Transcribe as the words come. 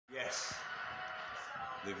Yes.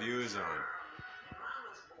 The View Zone.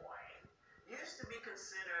 Mama's boy used to be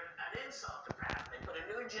considered an insult, apparently, but a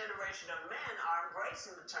new generation of men are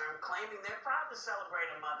embracing the term, claiming they're proud to celebrate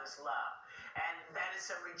a mother's love, and that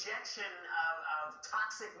it's a rejection of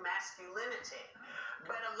toxic masculinity.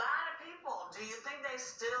 But a lot of people, do you think they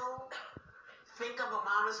still think of a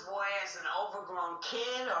mama's boy as an overgrown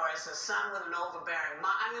kid or as a son with an overbearing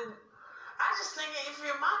mom? I mean, I just think if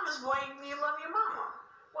you're mama's boy, you love your mama.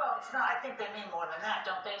 Well, it's not. I think they mean more than that,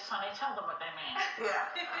 don't they, Sonny? Tell them what they mean. Yeah.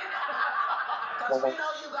 Because we know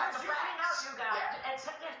you got the We know facts. you got it. It's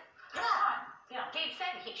come on. Yeah. Gabe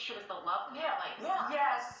said she was the love. Yeah. Yeah.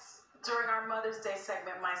 Yes. During our Mother's Day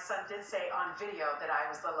segment, my son did say on video that I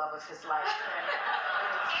was the love of his life.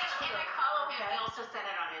 And I follow him. He also said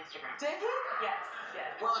it on Instagram. Did he? Yes.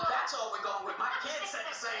 Well, if that's all we're going with, my kid said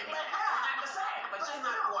the same thing. Not the same, but she's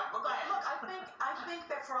not one. But go ahead. Look, I think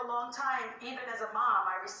that for a long time, even as a mom,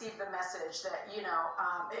 I received the message that,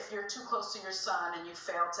 if you're too close to your son and you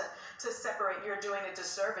fail to separate, you're doing a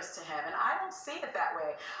disservice to him. And I don't see it that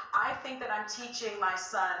way. I think that I'm teaching my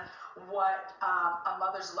son what a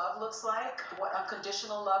mother's love looks like, what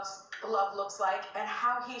unconditional love looks like, and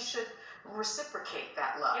how he should reciprocate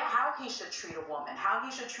that love, how he should treat a woman, how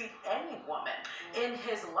he should treat any woman in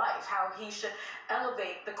his life, how he should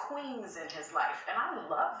elevate the queens in his life. And I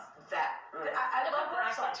love that. I love I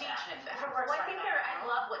works like teach that. him that. Well, I think I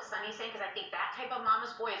love what Sonny's saying, because I think that type of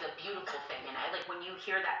mama's boy is a beautiful thing. And I like when you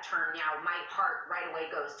hear that term now, my heart right away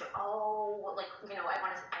goes to, I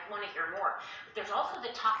want to hear more. But there's also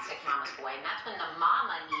the toxic mama's boy, and that's when the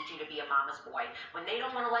mama needs you to be a mama's boy. When they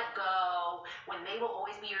don't want to let go, when they will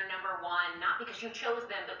always be your number one, not because you chose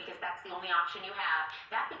them, but because that's the only option you have,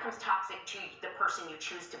 that becomes toxic to the person you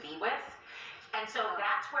choose to be with. And so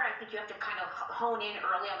that's where I think you have to kind of hone in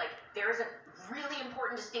early on, like, there's a really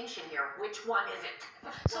important distinction here. Which one is it?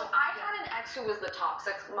 So I had an ex who was the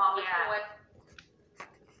toxic mama's boy.